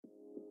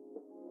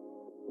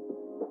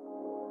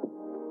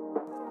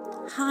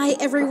Hi,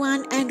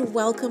 everyone, and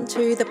welcome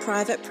to the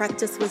Private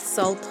Practice with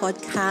Soul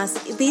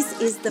podcast. This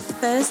is the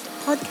first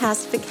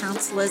podcast for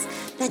counsellors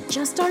that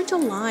just don't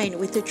align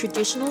with the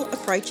traditional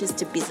approaches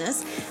to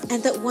business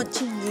and that want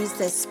to use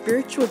their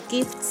spiritual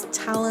gifts,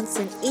 talents,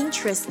 and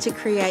interests to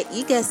create,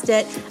 you guessed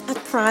it, a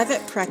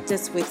private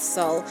practice with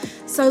soul.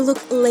 So,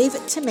 look, leave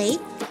it to me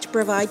to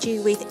provide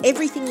you with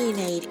everything you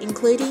need,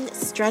 including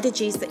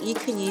strategies that you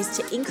can use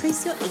to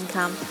increase your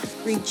income,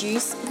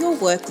 reduce your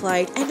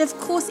workload, and of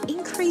course,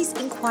 increase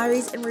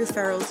inquiries and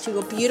referrals to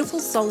your beautiful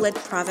soul-led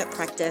private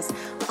practice.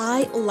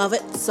 I love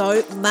it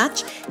so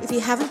much. If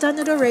you haven't done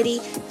it already,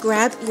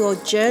 grab your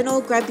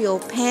journal, grab your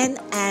pen,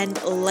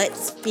 and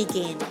let's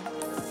begin.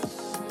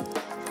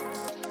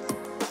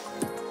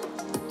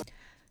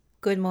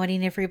 Good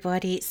morning,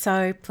 everybody.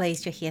 So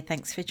pleased you're here.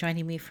 Thanks for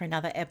joining me for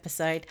another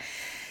episode.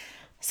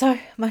 So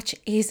much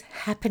is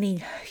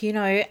happening,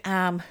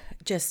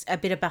 just a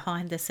bit of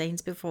behind the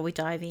scenes before we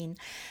dive in.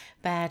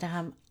 But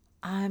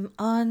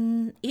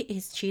it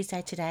is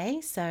Tuesday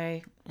today.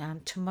 So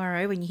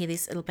tomorrow, when you hear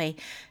this, it'll be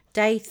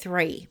day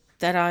 3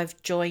 that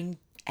I've joined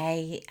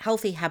a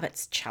Healthy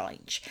Habits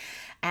Challenge.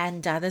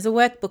 And there's a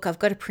workbook. I've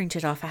got to print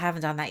it off. I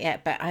haven't done that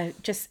yet, but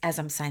as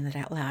I'm saying that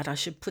out loud, I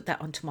should put that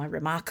onto my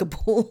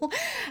Remarkable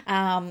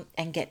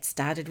and get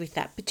started with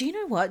that. But do you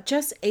know what?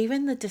 Just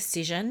even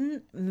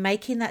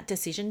making that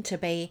decision to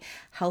be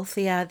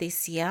healthier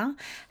this year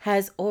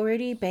has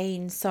already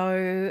been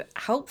so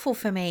helpful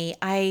for me.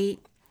 I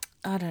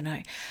don't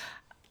know.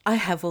 I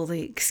have all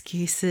the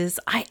excuses.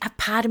 A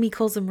part of me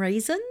calls them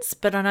reasons,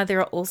 but I know there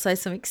are also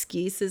some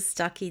excuses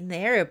stuck in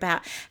there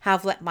about how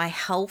I've let my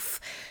health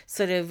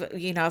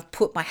I've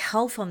put my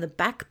health on the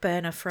back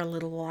burner for a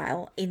little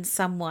while in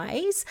some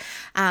ways.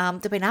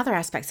 There've been other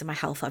aspects of my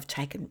health I've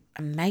taken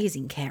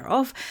amazing care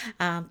of,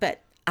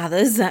 but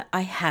others that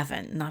I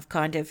haven't, and I've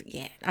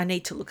I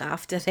need to look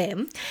after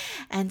them.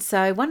 And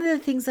so one of the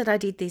things that I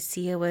did this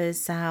year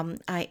was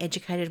I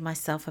educated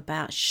myself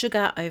about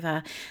sugar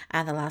over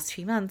the last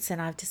few months,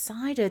 and I've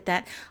decided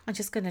that I'm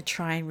just going to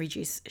try and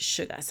reduce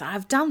sugar. So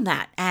I've done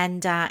that,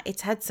 and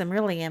it's had some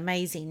really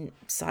amazing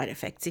side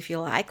effects, if you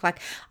like. Like,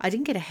 I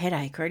didn't get a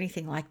headache or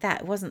anything like that.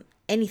 It wasn't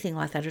anything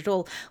like that at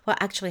all.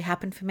 What actually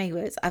happened for me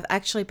was I've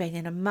actually been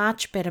in a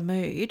much better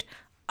mood.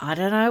 I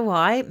don't know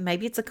why.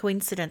 Maybe it's a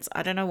coincidence.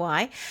 I don't know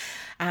why.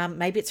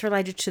 Maybe it's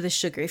related to the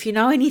sugar. If you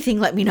know anything,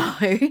 let me know.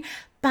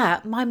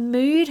 But my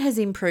mood has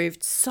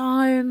improved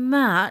so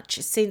much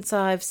since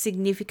I've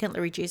significantly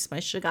reduced my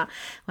sugar.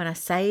 When I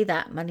say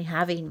that, I'm only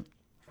having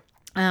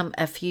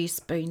a few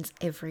spoons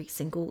every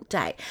single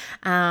day,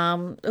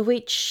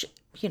 which...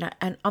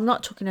 and I'm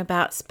not talking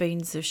about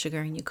spoons of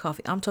sugar in your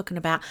coffee. I'm talking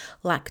about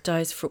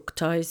lactose,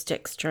 fructose,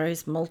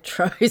 dextrose,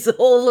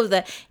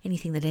 maltose,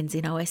 anything that ends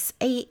in OSE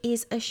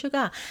is a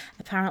sugar,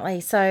 apparently.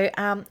 So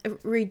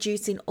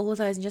reducing all of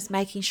those and just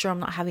making sure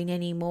I'm not having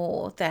any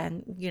more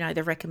than,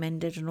 the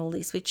recommended and all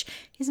this, which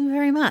isn't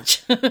very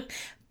much.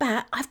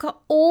 But I've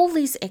got all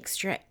this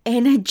extra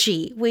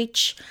energy,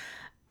 which...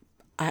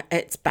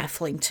 it's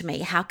baffling to me.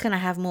 How can I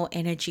have more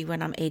energy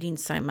when I'm eating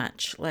so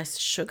much less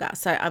sugar?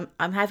 So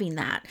I'm having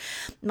that.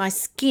 My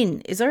skin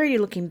is already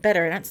looking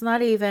better, and it's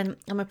not even,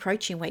 I'm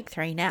approaching week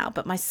 3 now,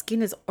 but my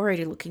skin is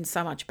already looking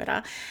so much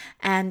better,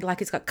 and like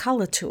it's got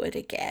color to it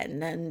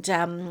again. And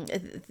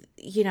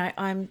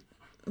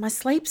my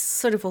sleep's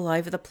sort of all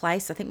over the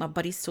place. I think my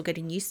body's still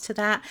getting used to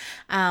that.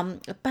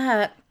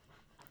 But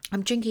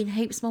I'm drinking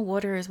heaps more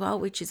water as well,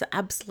 which is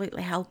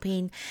absolutely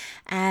helping.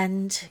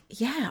 And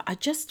yeah, I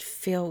just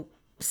feel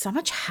so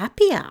much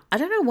happier. I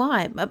don't know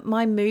why.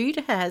 My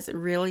mood has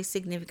really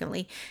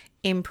significantly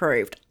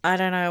improved. I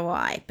don't know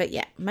why. But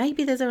yeah,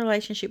 maybe there's a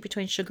relationship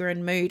between sugar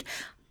and mood.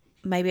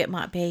 Maybe it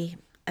might be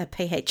a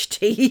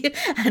PhD,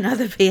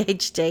 another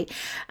PhD,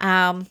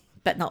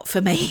 but not for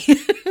me.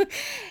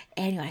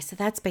 Anyway, so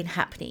that's been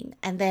happening.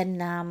 And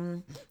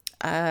then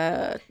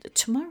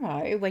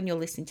tomorrow, when you're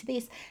listening to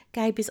this,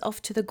 Gabe is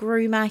off to the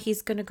groomer.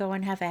 He's going to go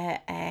and have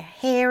a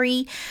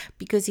hairy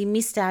because he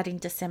missed out in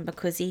December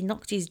because he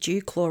knocked his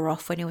dew claw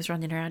off when he was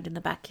running around in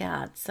the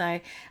backyard. So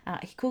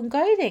he couldn't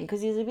go then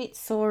because he's a bit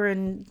sore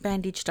and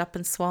bandaged up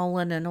and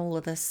swollen and all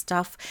of this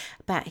stuff.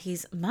 But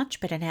he's much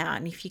better now.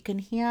 And if you can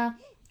hear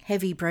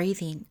heavy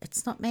breathing,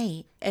 it's not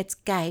me, it's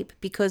Gabe,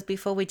 because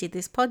before we did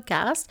this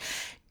podcast,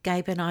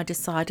 Gabe and I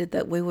decided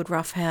that we would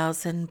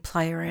roughhouse and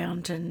play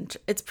around, and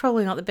it's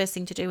probably not the best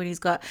thing to do when he's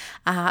got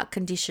a heart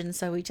condition,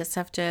 so we just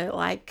have to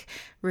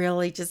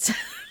really just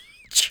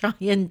try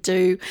and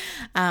do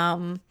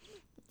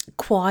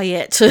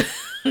quiet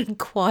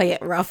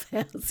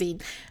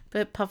roughhousing,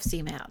 but puffs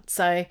him out.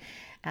 So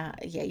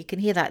you can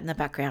hear that in the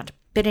background.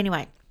 But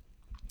anyway,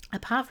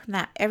 apart from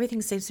that,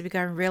 everything seems to be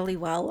going really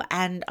well,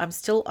 and I'm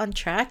still on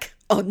track,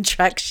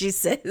 she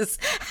says,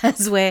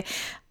 as we're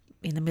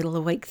in the middle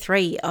of week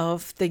 3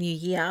 of the new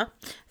year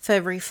for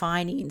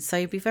refining. So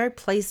you'll be very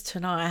pleased to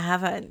know I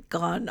haven't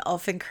gone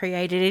off and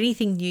created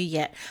anything new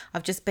yet.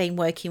 I've just been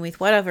working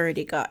with what I've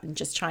already got and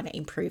just trying to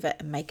improve it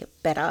and make it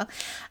better.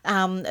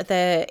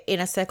 The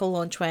Inner Circle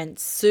launch went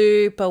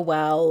super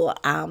well.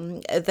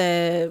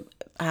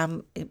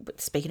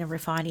 Speaking of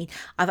refining,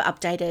 I've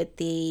updated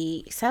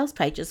the sales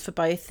pages for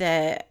both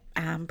the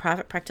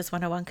Private Practice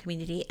 101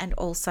 community and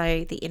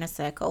also the Inner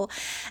Circle,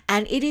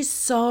 and it is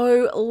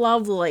so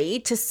lovely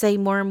to see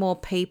more and more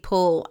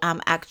people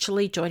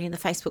actually joining the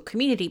Facebook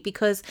community,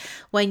 because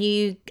when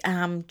you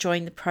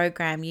join the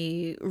program,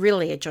 you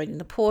really are joining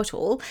the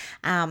portal,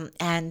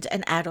 and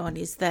an add-on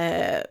is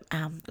the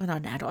not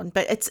an add-on,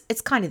 but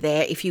it's kind of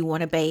there. If you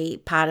want to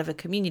be part of a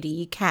community,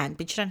 you can,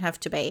 but you don't have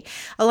to be.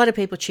 A lot of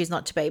people choose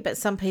not to be, but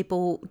some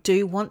people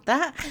do want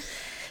that.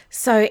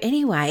 So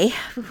anyway,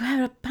 we've had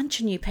a bunch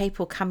of new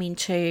people come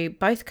into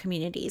both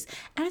communities,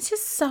 and it's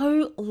just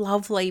so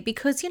lovely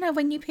because,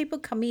 when new people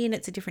come in,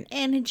 it's a different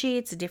energy,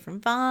 it's a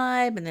different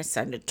vibe, and they're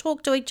starting to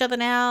talk to each other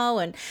now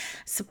and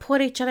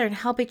support each other and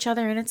help each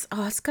other, and it's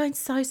going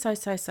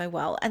so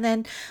well. And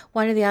then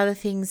one of the other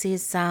things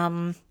is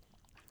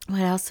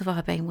what else have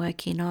I been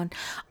working on?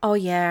 Oh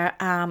yeah,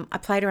 I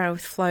played around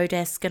with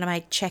Flowdesk and I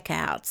made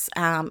checkouts,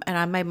 and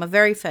I made my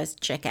very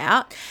first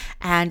checkout,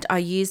 and I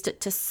used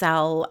it to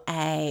sell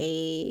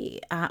a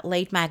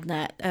lead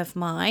magnet of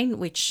mine,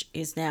 which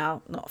is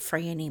now not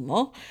free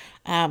anymore.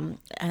 And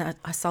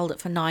I sold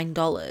it for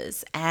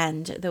 $9,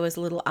 and there was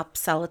a little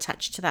upsell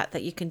attached to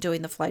that you can do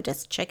in the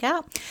Flowdesk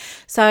checkout.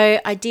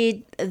 So I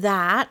did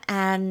that,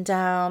 and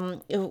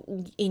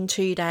in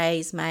 2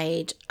 days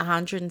made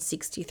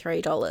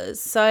 $163.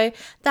 So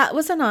that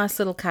was a nice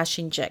little cash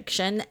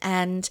injection,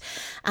 and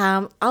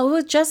I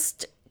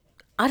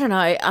don't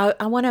know,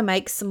 I want to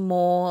make some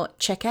more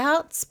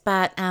checkouts,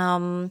 but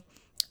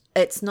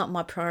it's not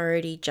my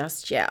priority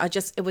just yet.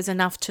 It was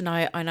enough to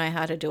know I know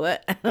how to do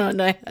it, and I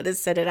know how to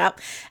set it up,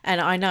 and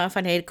I know if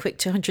I need a quick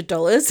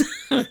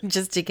 $200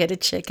 just to get a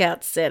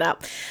checkout set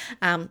up.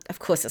 Of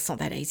course, it's not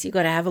that easy. You've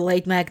got to have a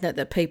lead magnet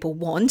that people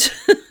want.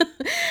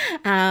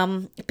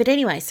 But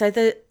anyway,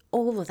 so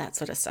all of that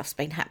sort of stuff's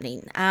been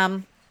happening.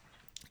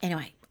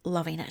 Anyway,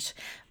 loving it.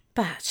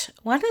 But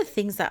one of the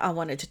things that I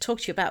wanted to talk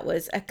to you about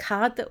was a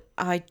card that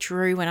I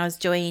drew when I was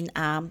doing,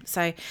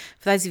 so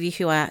for those of you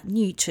who are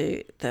new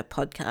to the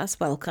podcast,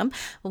 welcome.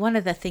 One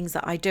of the things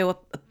that I do,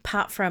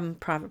 apart from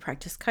private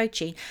practice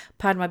coaching,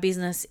 part of my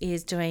business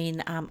is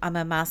doing, I'm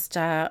a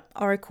master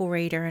oracle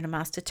reader and a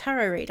master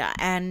tarot reader,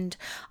 and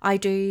I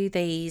do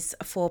these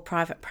for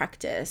private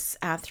practice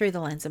through the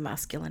lens of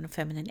masculine and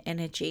feminine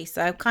energy.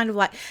 So I've kind of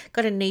like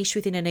got a niche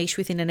within a niche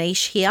within a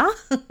niche here.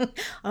 I'm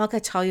not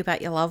going to tell you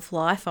about your love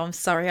life. I'm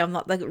sorry, I'm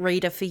not the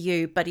reader for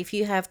you, but if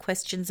you have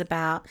questions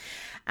about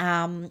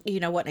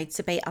what needs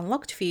to be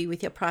unlocked for you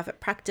with your private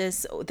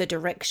practice, or the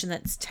direction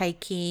that's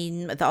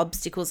taking, the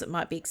obstacles that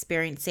might be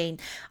experiencing,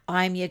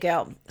 I'm your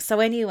girl. So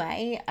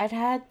anyway, I'd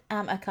had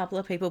a couple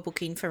of people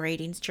book in for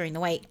readings during the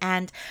week,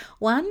 and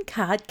one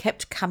card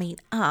kept coming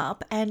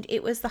up, and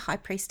it was the High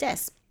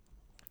Priestess.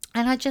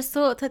 And I just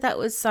thought that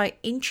was so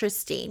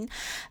interesting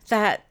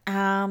that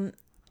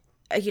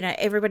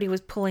everybody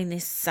was pulling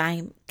this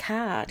same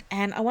card,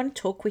 and I want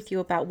to talk with you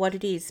about what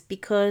it is,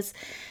 because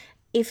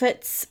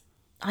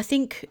I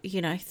think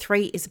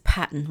 3 is a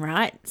pattern,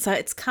 right? So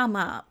it's come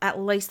up at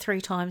least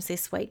 3 times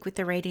this week with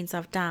the readings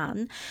I've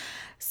done.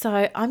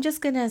 So I'm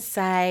just going to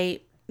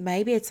say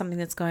maybe it's something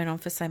that's going on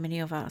for so many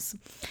of us.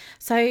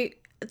 So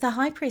the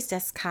High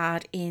Priestess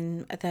card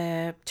in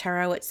the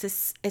tarot,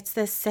 it's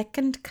the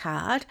second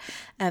card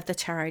of the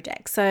tarot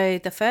deck. So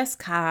the first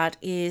card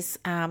is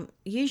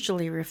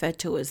usually referred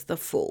to as the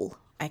Fool.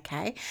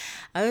 Okay,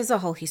 there's a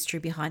whole history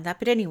behind that,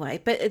 but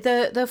anyway, but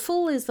the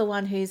Fool is the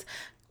one who's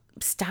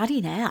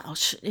starting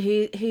out,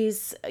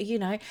 who's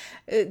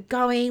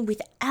going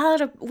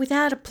without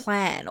a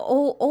plan.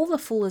 All the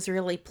Fool is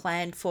really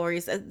planned for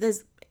is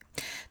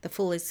the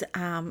Fool is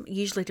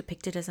usually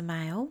depicted as a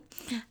male,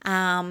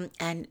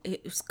 and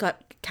it's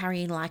got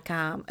carrying like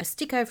a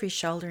stick over his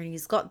shoulder, and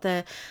he's got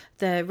the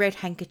red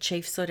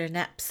handkerchief sort of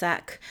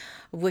knapsack,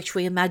 which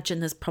we imagine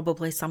there's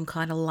probably some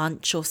kind of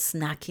lunch or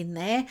snack in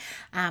there.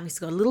 He's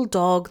got a little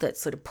dog that's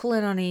sort of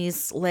pulling on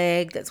his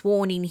leg, that's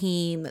warning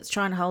him, that's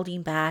trying to hold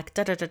him back,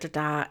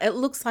 It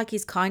looks like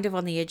he's kind of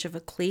on the edge of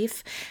a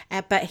cliff,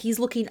 but he's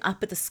looking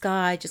up at the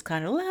sky, just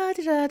kind of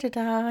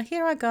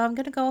here I go, I'm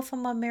going to go off on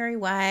my merry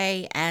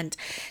way, and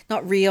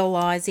not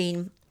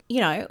realizing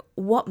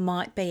what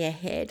might be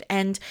ahead.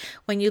 And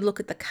when you look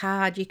at the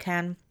card, you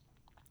can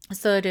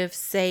sort of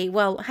see,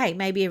 well, hey,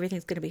 maybe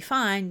everything's going to be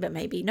fine, but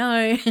maybe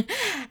no.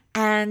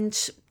 And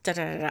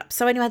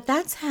so anyway,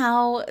 that's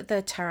how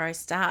the tarot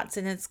starts,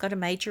 and it's got a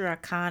major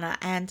arcana,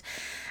 and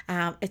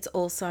it's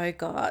also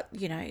got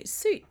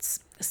suits.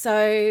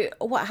 So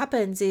what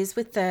happens is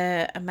with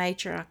the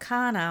major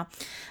arcana,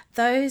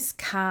 those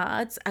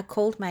cards are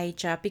called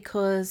major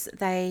because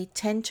they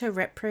tend to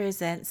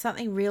represent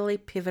something really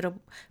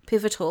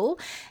pivotal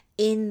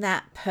in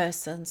that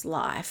person's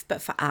life.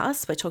 But for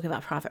us, we're talking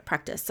about private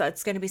practice. So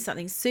it's going to be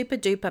something super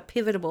duper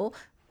pivotal.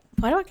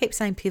 Why do I keep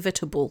saying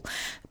pivotal?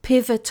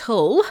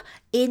 Pivotal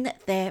in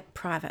their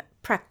private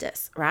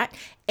practice, right?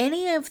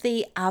 Any of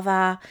the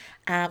other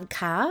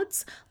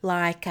cards,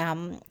 like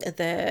the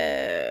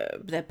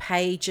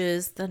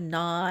pages, the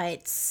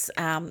knights,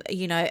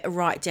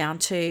 right down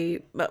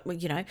to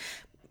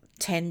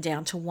 10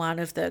 down to 1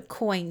 of the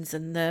coins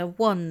and the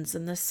wands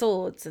and the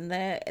swords and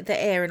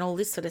the air and all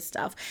this sort of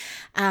stuff.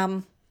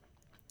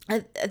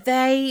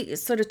 They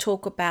sort of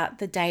talk about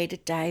the day to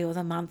day or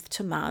the month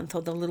to month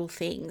or the little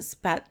things,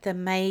 but the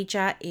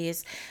major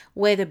is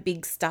where the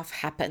big stuff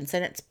happens.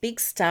 And it's big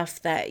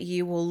stuff that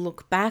you will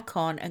look back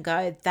on and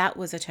go, that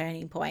was a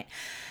turning point.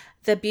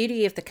 The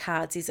beauty of the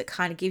cards is it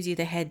kind of gives you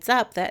the heads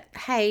up that,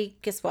 hey,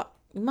 guess what?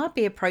 We might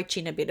be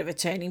approaching a bit of a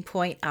turning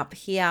point up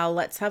here.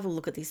 Let's have a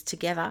look at this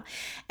together.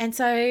 And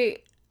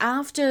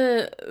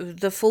after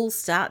the fool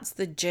starts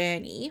the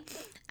journey,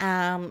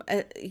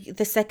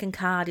 the second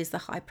card is the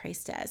High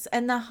Priestess.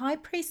 And the High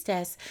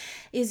Priestess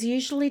is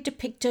usually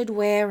depicted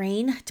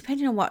wearing,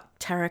 depending on what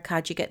tarot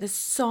card you get, there's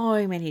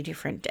so many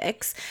different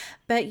decks,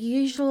 but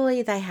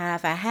usually they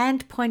have a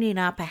hand pointing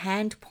up, a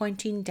hand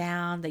pointing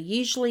down. They're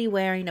usually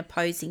wearing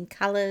opposing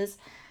colors.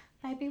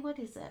 Baby, what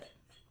is it?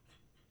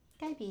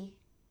 Baby,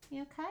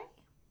 you okay?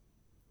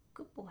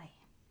 Good boy.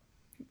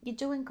 You're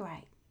doing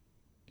great.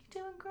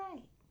 You're doing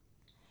great.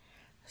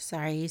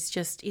 Sorry,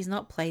 he's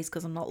not pleased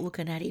because I'm not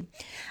looking at him.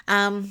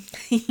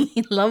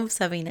 He loves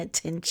having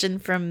attention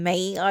from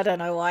me. I don't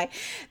know why.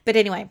 But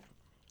anyway,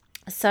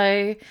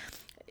 so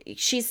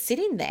she's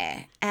sitting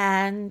there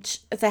and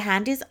the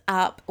hand is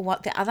up,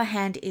 what the other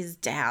hand is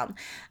down.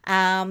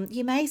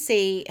 You may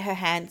see her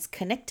hands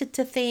connected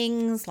to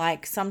things,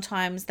 like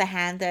sometimes the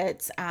hand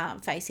that's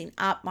facing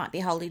up might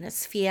be holding a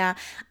sphere.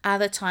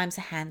 Other times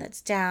the hand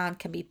that's down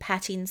can be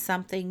patting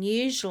something,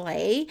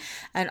 usually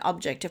an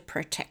object of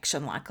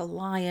protection like a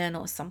lion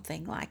or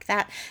something like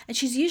that. And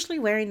she's usually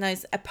wearing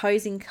those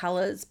opposing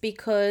colors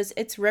because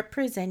it's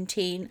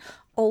representing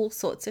all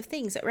sorts of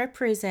things. It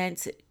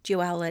represents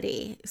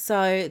duality.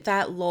 So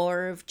that law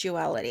of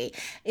duality,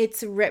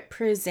 it's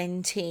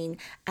representing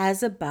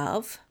as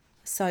above,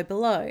 so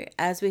below,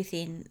 as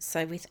within,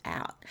 so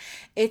without.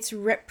 It's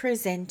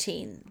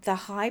representing the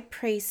High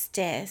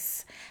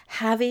Priestess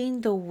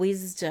having the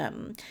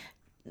wisdom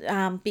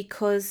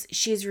because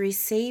she's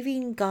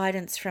receiving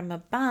guidance from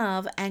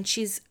above and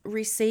she's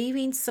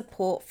receiving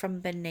support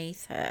from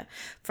beneath her,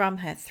 from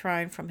her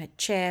throne, from her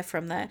chair,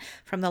 from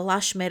the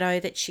lush meadow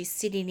that she's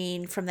sitting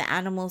in, from the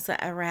animals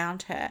that are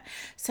around her.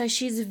 So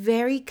she's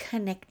very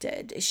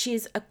connected.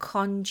 She's a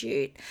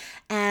conduit,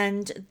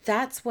 and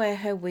that's where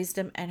her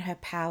wisdom and her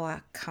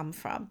power come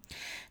from.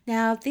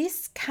 Now,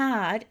 this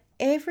card,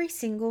 every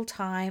single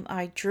time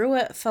I drew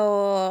it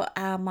for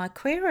my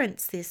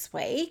querents this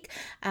week,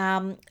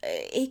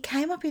 it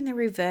came up in the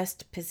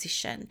reversed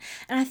position.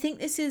 And I think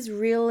this is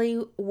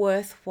really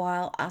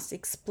worthwhile us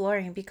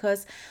exploring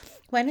because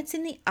when it's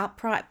in the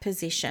upright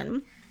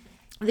position,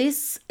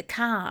 this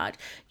card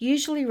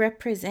usually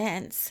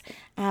represents,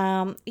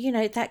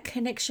 that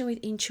connection with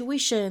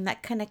intuition,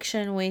 that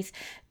connection with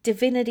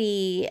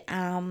divinity,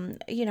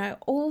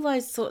 all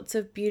those sorts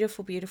of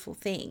beautiful, beautiful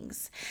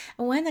things.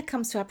 And when it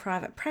comes to our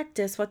private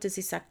practice, what does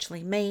this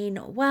actually mean?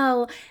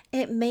 Well,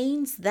 it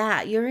means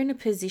that you're in a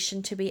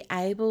position to be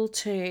able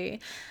to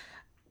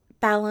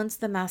balance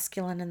the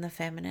masculine and the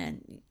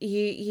feminine.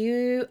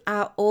 You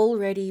are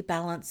already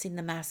balancing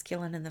the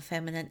masculine and the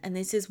feminine, and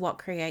this is what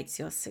creates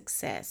your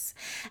success.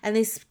 And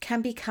this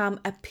can become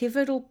a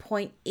pivotal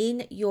point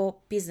in your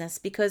business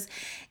because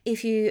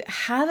if you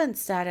haven't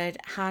started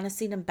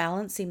harnessing and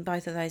balancing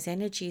both of those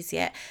energies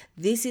yet,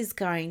 this is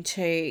going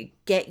to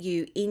get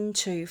you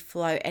into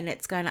flow and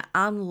it's going to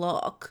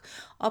unlock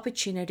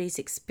opportunities,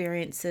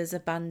 experiences,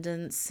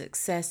 abundance,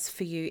 success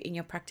for you in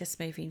your practice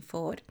moving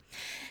forward.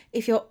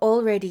 If you're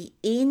already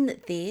in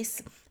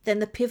this, then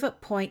the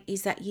pivot point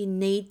is that you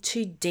need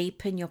to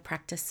deepen your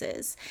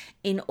practices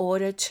in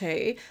order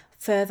to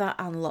further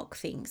unlock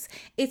things.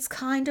 It's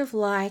kind of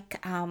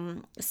like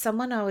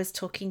someone I was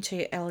talking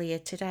to earlier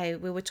today.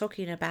 We were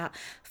talking about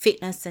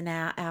fitness and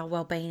our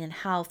well-being and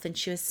health, and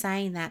she was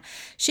saying that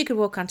she could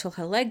walk until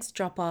her legs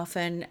drop off,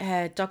 and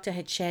her doctor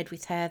had shared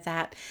with her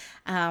that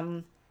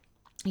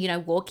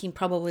walking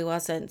probably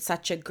wasn't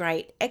such a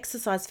great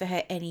exercise for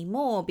her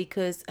anymore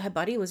because her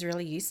body was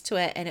really used to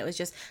it and it was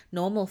just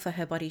normal for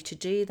her body to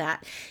do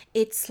that.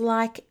 It's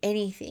like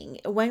anything.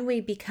 When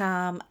we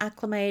become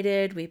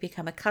acclimated, we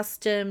become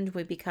accustomed,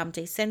 we become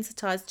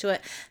desensitized to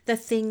it, the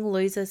thing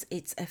loses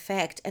its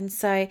effect. And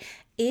so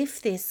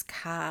if this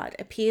card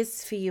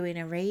appears for you in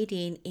a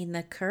reading in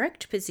the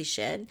correct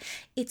position,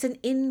 it's an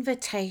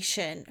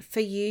invitation for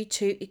you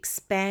to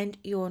expand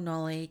your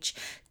knowledge,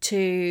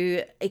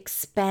 to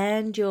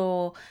expand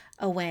your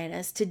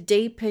awareness, to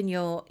deepen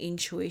your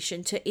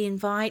intuition, to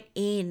invite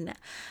in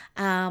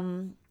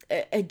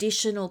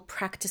additional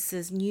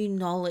practices, new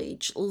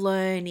knowledge,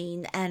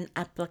 learning, and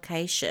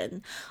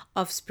application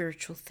of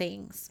spiritual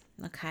things.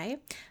 Okay.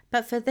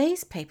 But for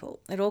these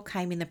people, it all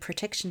came in the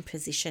protection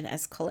position,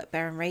 as Colette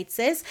Baron Reid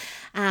says.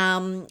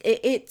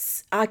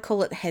 I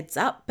call it heads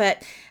up,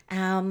 but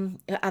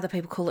other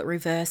people call it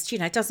reversed.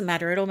 It doesn't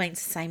matter. It all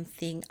means the same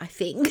thing, I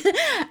think,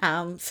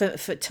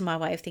 to my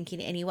way of thinking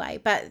anyway.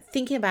 But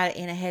thinking about it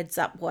in a heads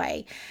up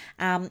way,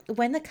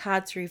 when the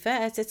card's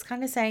reversed, it's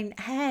kind of saying,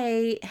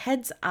 hey,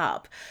 heads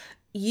up.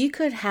 You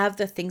could have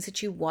the things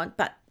that you want,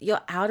 but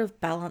you're out of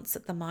balance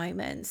at the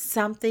moment.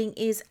 Something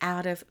is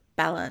out of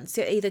balance.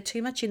 You're either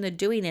too much in the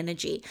doing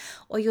energy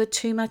or you're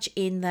too much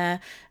in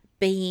the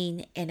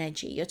being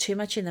energy. You're too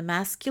much in the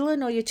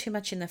masculine or you're too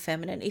much in the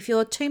feminine. If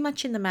you're too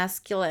much in the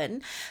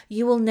masculine,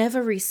 you will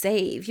never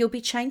receive. You'll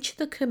be chained to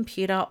the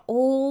computer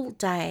all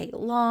day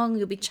long.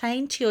 You'll be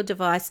chained to your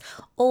device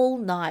all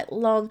night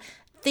long,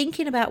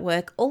 thinking about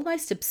work,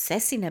 almost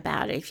obsessing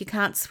about it if you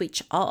can't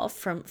switch off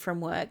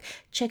from work,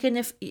 checking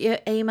if your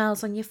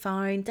emails on your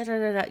phone,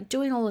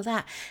 doing all of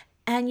that.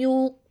 And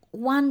you'll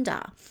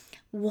wonder,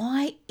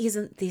 why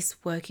isn't this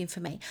working for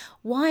me?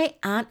 Why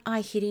aren't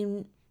I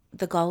hitting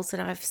the goals that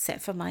I've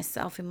set for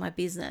myself in my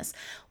business?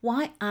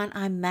 Why aren't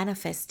I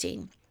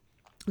manifesting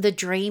the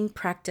dream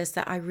practice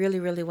that I really,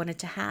 really wanted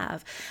to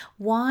have?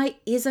 Why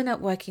isn't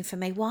it working for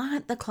me? Why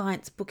aren't the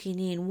clients booking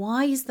in?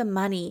 Why is the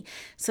money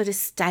sort of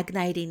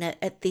stagnating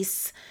at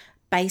this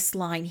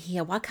baseline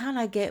here? Why can't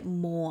I get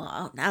more?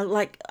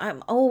 I'll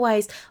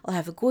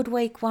have a good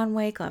week one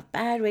week, I'll have a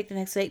bad week the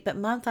next week, but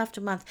month after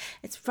month,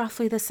 it's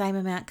roughly the same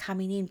amount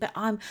coming in, but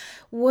I'm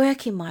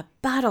working my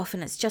butt off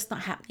and it's just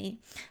not happening.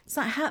 It's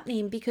not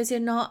happening because you're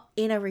not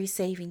in a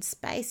receiving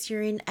space.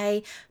 You're in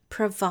a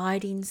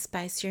providing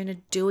space. You're in a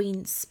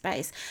doing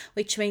space,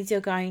 which means you're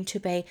going to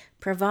be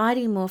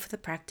providing more for the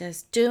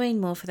practice,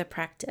 doing more for the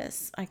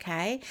practice,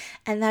 okay?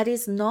 And that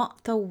is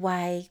not the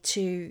way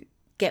to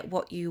get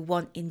what you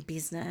want in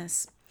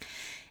business.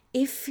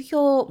 If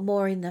you're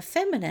more in the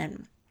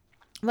feminine,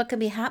 what can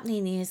be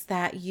happening is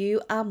that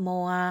you are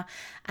more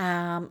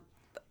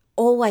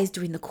always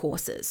doing the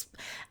courses,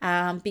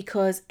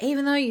 because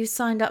even though you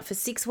signed up for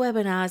 6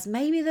 webinars,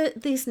 maybe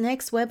this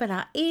next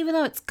webinar, even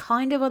though it's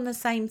kind of on the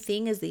same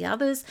thing as the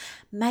others,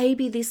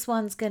 maybe this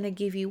one's going to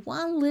give you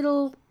one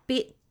little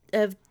bit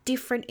of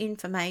different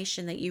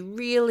information that you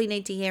really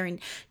need to hear and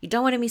you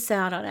don't want to miss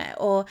out on it.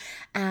 Or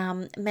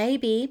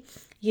maybe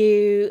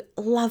you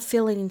love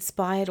feeling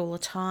inspired all the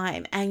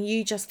time and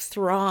you just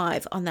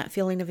thrive on that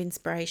feeling of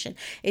inspiration.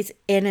 It's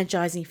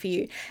energizing for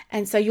you.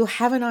 And so you'll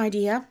have an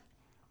idea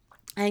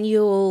and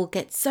you'll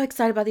get so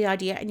excited about the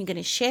idea and you're going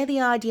to share the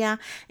idea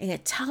and you're going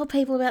to tell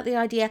people about the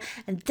idea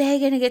and they're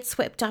going to get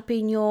swept up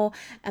in your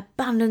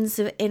abundance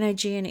of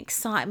energy and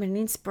excitement and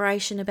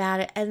inspiration about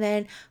it. And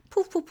then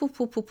poof, poof, poof,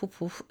 poof, poof, poof,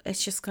 poof,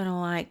 it's just going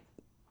to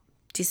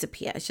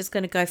disappear. It's just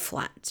going to go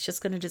flat. It's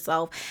just going to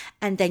dissolve.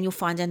 And then you'll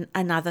find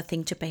another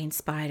thing to be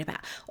inspired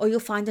about, or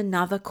you'll find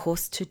another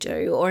course to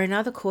do, or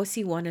another course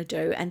you want to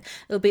do. And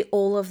it'll be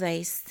all of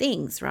these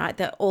things, right?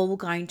 They're all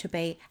going to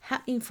be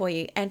happening for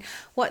you. And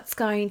what's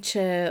going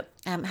to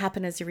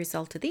happen as a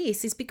result of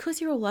this is, because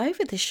you're all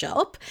over the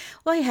shop,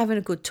 while you're having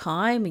a good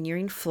time and you're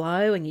in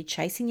flow and you're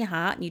chasing your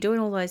heart and you're doing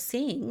all those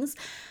things,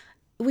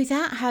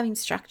 without having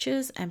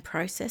structures and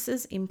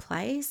processes in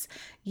place,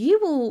 you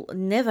will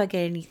never get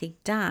anything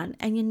done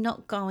and you're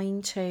not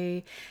going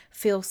to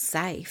feel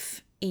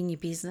safe in your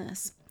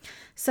business.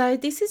 So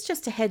this is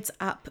just a heads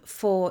up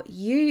for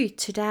you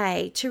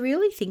today to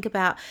really think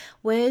about,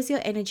 where's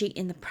your energy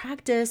in the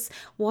practice?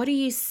 What are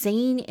you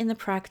seeing in the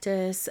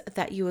practice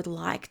that you would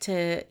like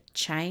to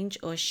change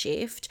or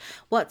shift?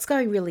 What's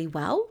going really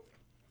well?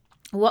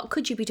 What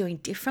could you be doing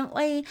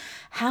differently?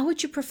 How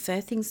would you prefer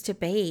things to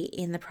be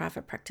in the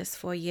private practice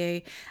for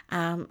you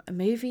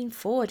moving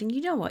forward? And you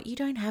know what? You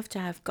don't have to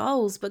have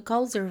goals, but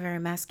goals are a very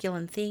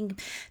masculine thing.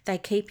 They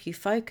keep you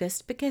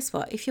focused. But guess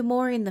what? If you're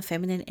more in the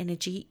feminine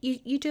energy,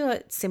 you do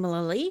it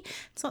similarly.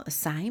 It's not the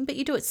same, but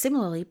you do it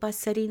similarly by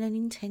setting an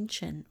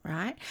intention,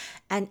 right?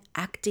 And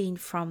acting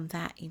from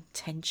that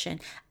intention,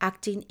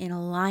 acting in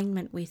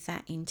alignment with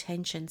that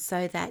intention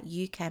so that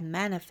you can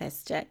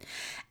manifest it.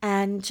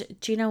 And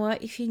do you know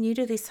what? If you're new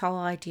to this whole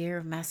idea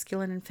of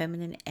masculine and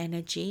feminine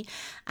energy,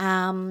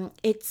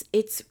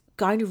 it's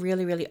going to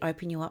really, really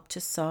open you up to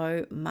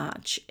so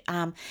much.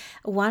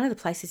 One of the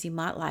places you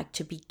might like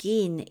to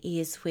begin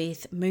is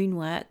with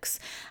Moonworks.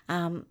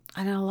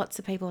 I know lots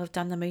of people have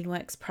done the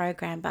Moonworks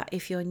program, but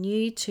if you're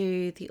new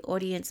to the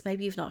audience,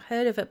 maybe you've not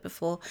heard of it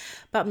before,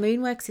 but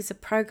Moonworks is a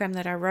program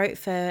that I wrote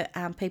for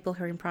people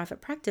who are in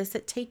private practice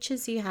that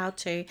teaches you how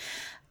to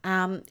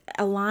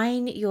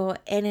align your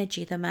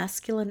energy, the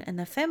masculine and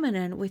the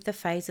feminine, with the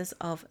phases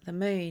of the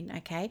moon.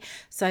 Okay,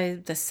 so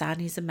the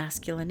sun is a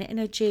masculine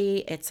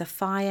energy, it's a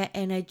fire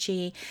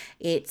energy,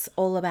 it's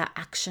all about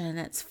action,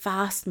 it's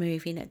fast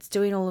moving, it's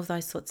doing all of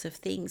those sorts of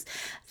things.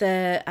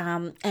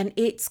 And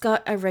it's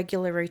got a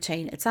regular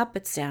routine. It's up,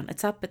 it's down,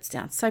 it's up, it's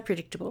down, so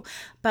predictable.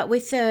 But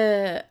with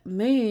the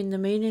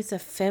moon is a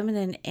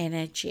feminine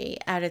energy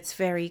at its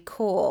very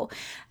core.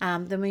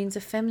 The moon's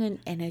a feminine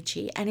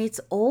energy and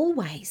it's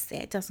always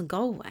there. It doesn't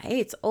go away.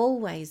 It's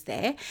always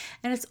there,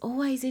 and it's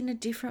always in a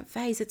different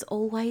phase. It's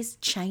always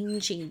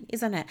changing,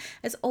 isn't it?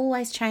 It's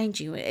always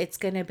changing. It's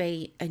going to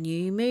be a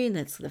new moon.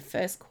 That's the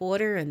first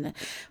quarter, and the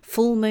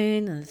full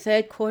moon and the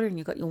third quarter, and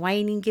you've got your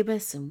waning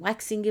gibbous and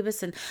waxing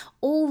gibbous and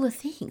all the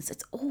things.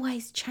 It's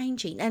always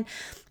changing. And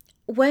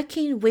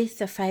working with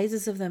the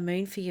phases of the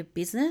moon for your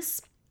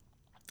business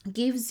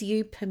gives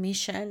you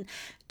permission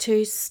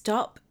to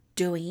stop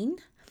doing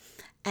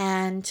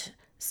and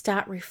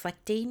start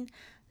reflecting,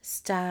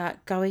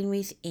 start going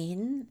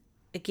within.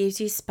 It gives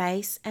you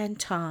space and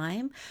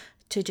time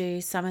to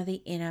do some of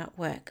the inner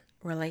work,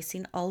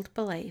 releasing old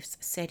beliefs,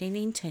 setting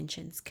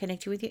intentions,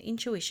 connecting with your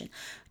intuition,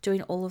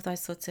 doing all of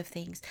those sorts of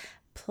things.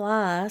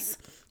 Plus,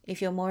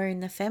 if you're more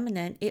in the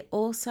feminine, it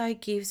also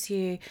gives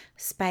you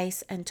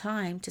space and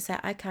time to say,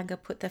 okay, I'm going to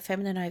put the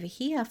feminine over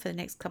here for the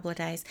next couple of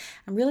days.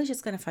 I'm really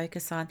just going to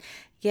focus on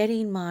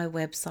getting my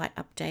website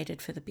updated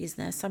for the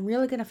business. I'm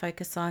really going to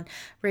focus on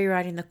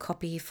rewriting the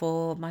copy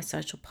for my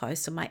social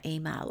post or my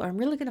email, or I'm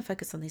really going to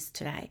focus on this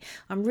today.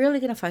 I'm really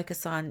going to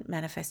focus on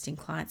manifesting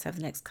clients over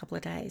the next couple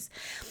of days.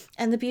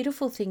 And the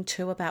beautiful thing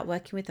too about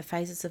working with the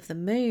phases of the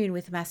moon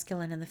with the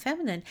masculine and the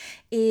feminine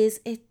is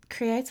it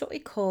creates what we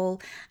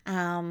call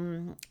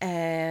a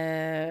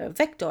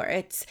vector.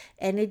 It's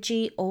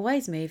energy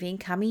always moving,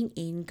 coming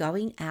in,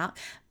 going out,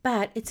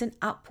 but it's an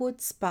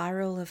upward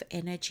spiral of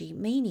energy,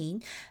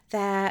 meaning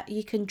that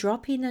you can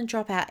drop in and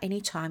drop out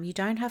anytime. You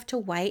don't have to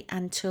wait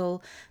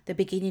until the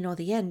beginning or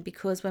the end,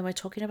 because when we're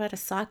talking about a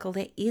cycle,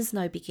 there is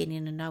no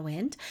beginning and no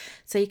end.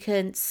 So you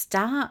can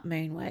start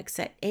moon works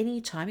at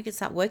any time. You can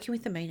start working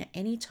with the moon at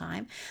any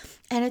time.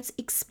 And it's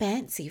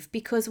expansive,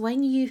 because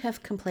when you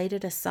have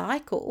completed a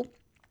cycle,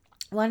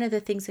 one of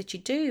the things that you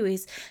do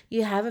is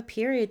you have a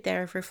period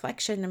there of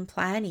reflection and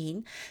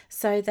planning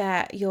so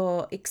that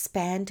you're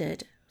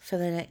expanded for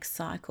the next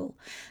cycle.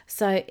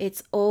 So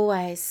it's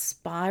always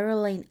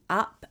spiraling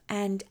up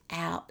and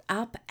out,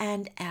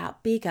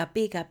 bigger,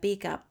 bigger,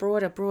 bigger,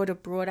 broader, broader,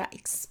 broader,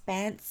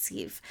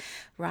 expansive,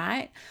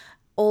 right?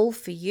 All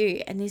for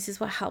you. And this is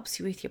what helps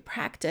you with your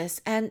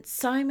practice. And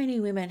so many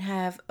women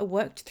have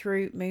worked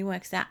through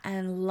Moonworks now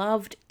and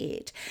loved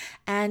it.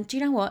 And do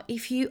you know what?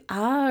 If you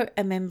are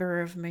a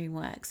member of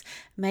Moonworks,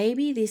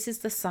 maybe this is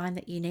the sign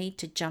that you need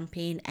to jump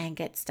in and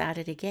get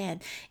started again.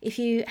 If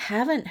you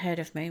haven't heard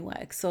of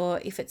Moonworks,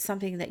 or if it's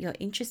something that you're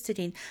interested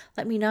in,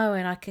 let me know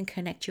and I can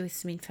connect you with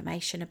some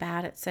information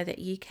about it so that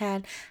you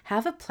can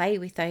have a play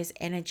with those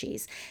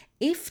energies.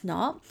 If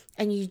not,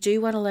 and you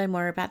do want to learn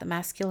more about the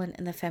masculine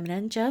and the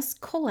feminine,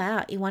 just call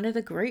out in one of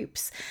the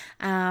groups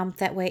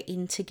that we're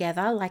in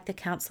together, like the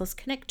Counselors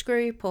Connect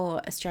group,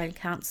 or Australian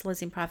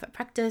Counsellors in Private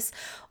Practice,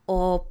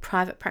 or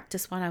Private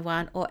Practice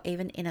 101, or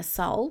even Inner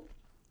Soul.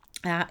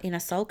 In a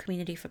soul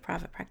community for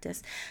private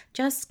practice.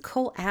 Just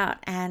call out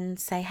and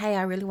say, hey,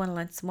 I really want to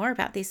learn some more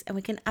about this, and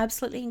we can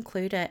absolutely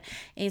include it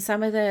in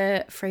some of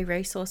the free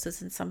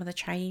resources and some of the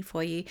training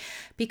for you.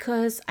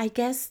 Because I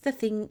guess the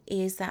thing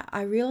is that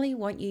I really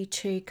want you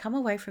to come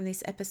away from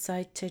this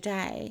episode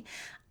today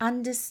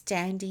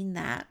understanding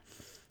that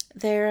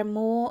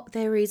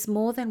there is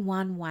more than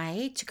one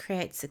way to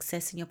create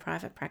success in your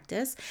private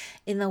practice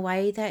in the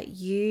way that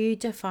you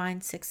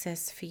define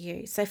success for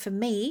you. So for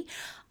me,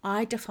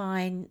 I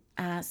define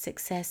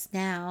success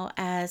now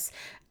as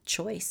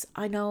choice.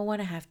 I know I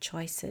want to have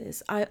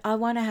choices. I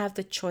want to have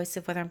the choice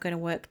of whether I'm going to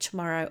work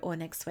tomorrow or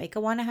next week. I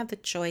want to have the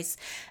choice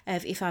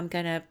of if I'm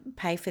going to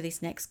pay for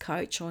this next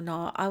coach or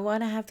not. I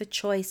want to have the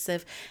choice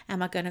of,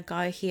 am I going to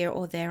go here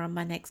or there on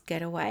my next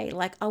getaway?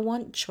 Like, I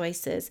want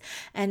choices.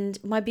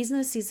 And my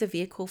business is a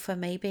vehicle for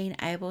me being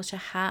able to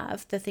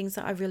have the things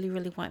that I really,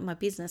 really want in my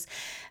business.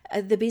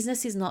 The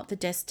business is not the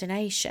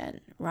destination,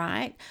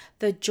 right?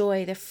 The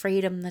joy, the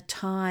freedom, the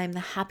time,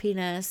 the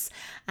happiness,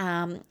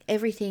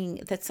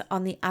 everything that's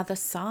on the other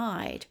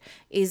side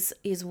is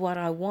what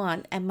I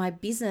want, and my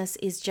business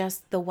is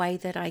just the way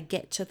that I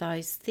get to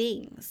those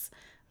things,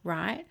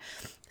 right?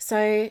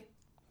 So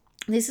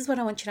this is what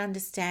I want you to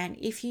understand.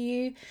 If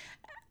you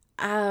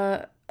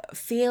are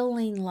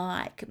feeling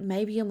like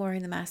maybe you're more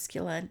in the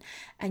masculine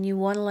and you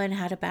want to learn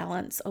how to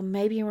balance, or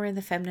maybe you're more in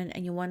the feminine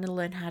and you want to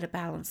learn how to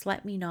balance,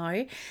 let me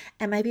know.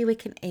 And maybe we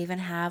can even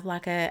have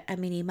like a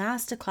mini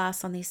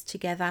masterclass on this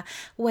together,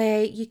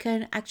 where you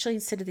can actually,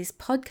 instead of this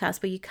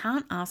podcast where you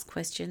can't ask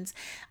questions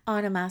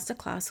on a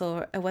masterclass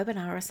or a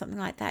webinar or something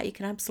like that, you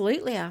can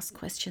absolutely ask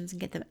questions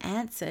and get them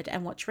answered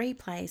and watch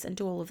replays and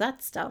do all of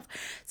that stuff.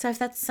 So if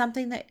that's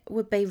something that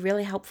would be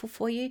really helpful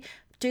for you,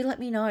 do let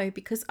me know,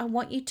 because I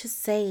want you to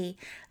see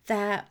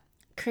that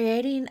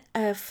creating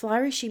a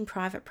flourishing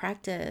private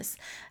practice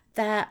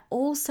that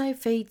also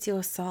feeds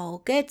your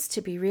soul gets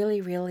to be really,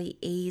 really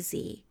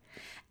easy.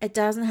 It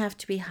doesn't have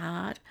to be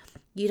hard.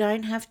 You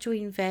don't have to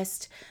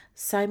invest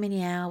so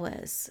many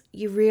hours.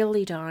 You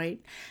really don't.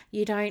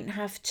 You don't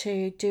have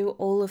to do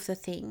all of the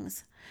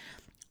things.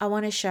 I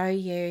want to show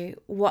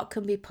you what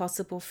can be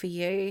possible for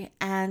you,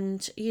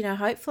 and,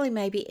 hopefully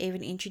maybe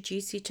even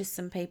introduce you to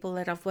some people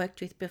that I've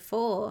worked with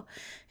before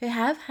who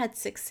have had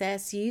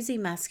success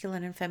using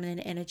masculine and feminine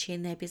energy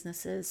in their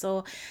businesses,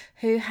 or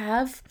who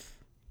have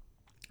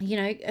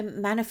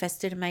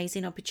manifested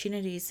amazing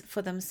opportunities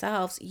for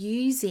themselves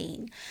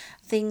using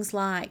things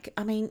like,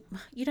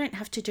 you don't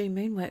have to do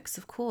Moonworks,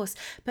 of course,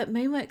 but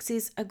Moonworks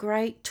is a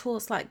great tool.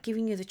 It's like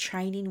giving you the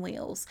training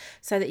wheels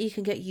so that you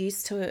can get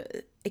used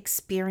to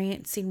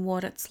experiencing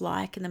what it's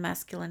like in the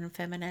masculine and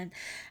feminine.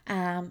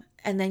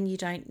 And then you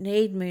don't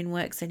need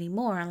Moonworks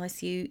anymore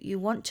unless you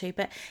want to,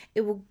 but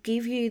it will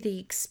give you the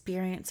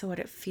experience of what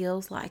it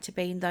feels like to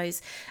be in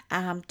those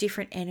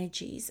different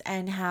energies,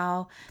 and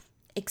how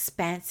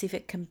expansive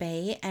it can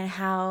be, and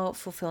how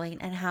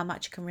fulfilling, and how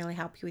much it can really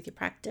help you with your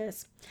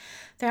practice.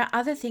 There are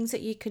other things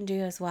that you can do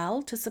as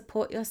well to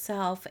support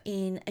yourself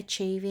in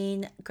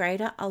achieving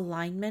greater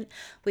alignment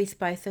with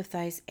both of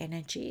those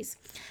energies.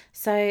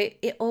 So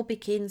it all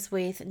begins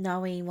with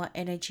knowing what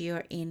energy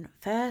you're in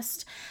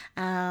first,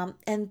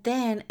 and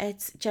then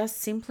it's just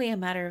simply a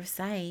matter of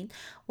saying,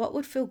 what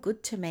would feel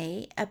good to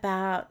me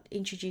about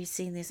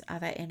introducing this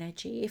other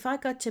energy? If I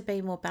got to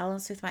be more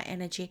balanced with my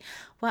energy,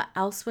 what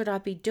else would I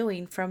be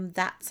doing from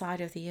that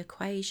side of the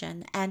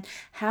equation? And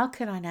how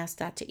can I now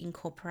start to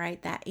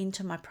incorporate that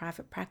into my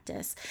private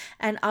practice?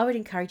 And I would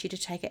encourage you to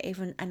take it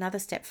even another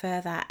step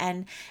further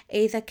and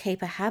either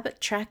keep a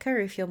habit tracker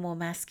if you're more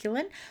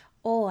masculine,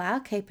 or I'll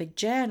keep a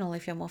journal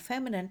if you're more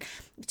feminine,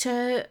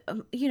 to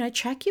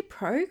track your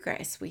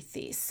progress with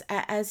this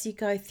as you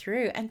go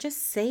through, and just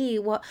see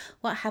what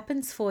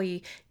happens for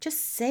you.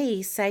 Just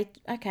say,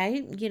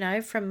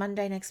 okay, from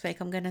Monday next week,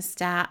 I'm going to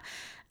start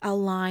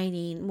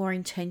aligning more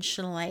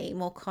intentionally,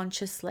 more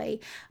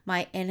consciously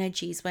my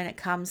energies when it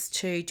comes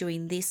to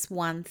doing this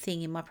one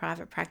thing in my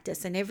private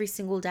practice. And every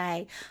single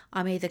day,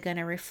 I'm either going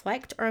to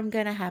reflect or I'm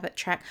going to habit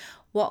track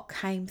what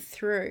came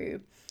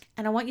through.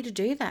 And I want you to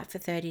do that for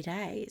 30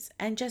 days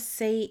and just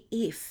see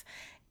if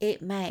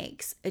it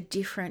makes a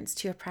difference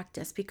to your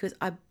practice, because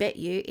I bet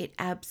you it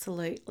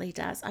absolutely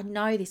does. I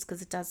know this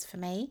because it does for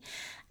me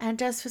and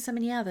does for so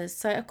many others.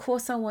 So of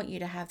course I want you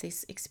to have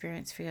this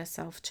experience for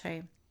yourself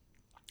too.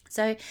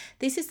 So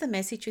this is the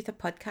message with the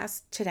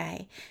podcast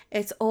today.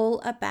 It's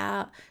all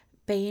about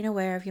being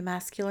aware of your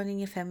masculine and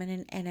your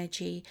feminine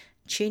energy,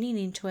 tuning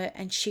into it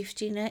and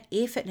shifting it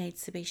if it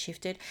needs to be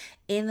shifted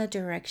in the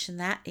direction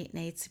that it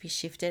needs to be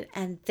shifted,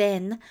 and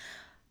then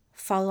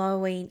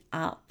following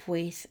up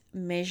with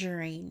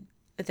measuring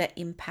the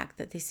impact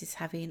that this is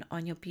having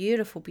on your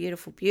beautiful,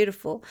 beautiful,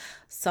 beautiful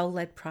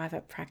soul-led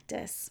private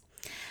practice.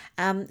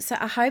 So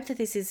I hope that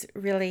this is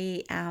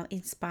really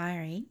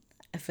inspiring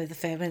for the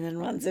feminine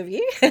ones of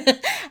you, and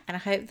I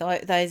hope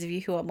those of you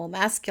who are more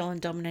masculine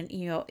dominant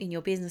in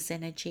your business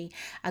energy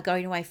are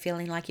going away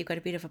feeling like you've got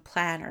a bit of a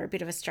plan, or a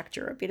bit of a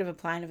structure, or a bit of a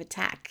plan of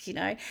attack,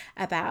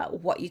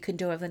 about what you can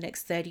do over the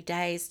next 30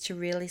 days to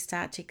really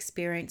start to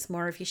experience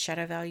more of your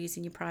shadow values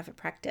in your private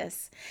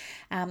practice.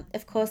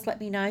 Of course, let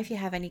me know if you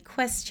have any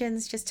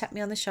questions. Just tap me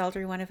on the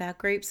shoulder in one of our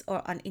groups,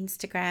 or on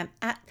Instagram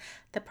at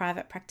The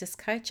Private Practice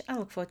Coach. I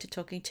look forward to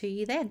talking to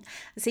you then.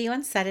 See you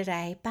on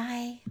Saturday.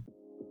 Bye.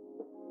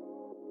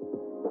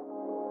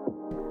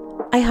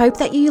 I hope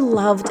that you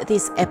loved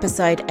this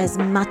episode as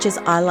much as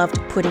I loved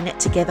putting it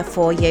together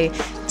for you.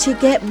 To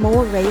get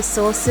more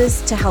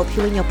resources to help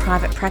you in your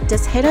private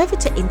practice, head over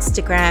to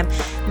Instagram.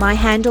 My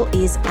handle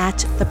is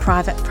at The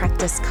Private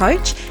Practice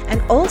Coach.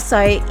 And also,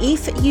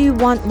 if you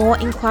want more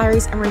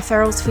inquiries and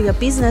referrals for your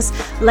business,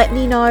 let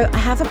me know. I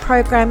have a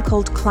program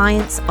called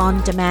Clients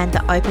on Demand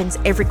that opens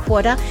every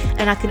quarter,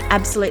 and I can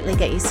absolutely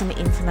get you some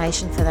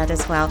information for that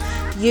as well.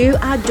 You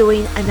are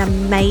doing an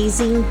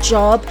amazing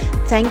job.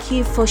 Thank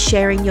you for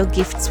sharing your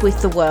gifts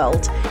with the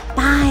world.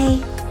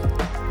 Bye.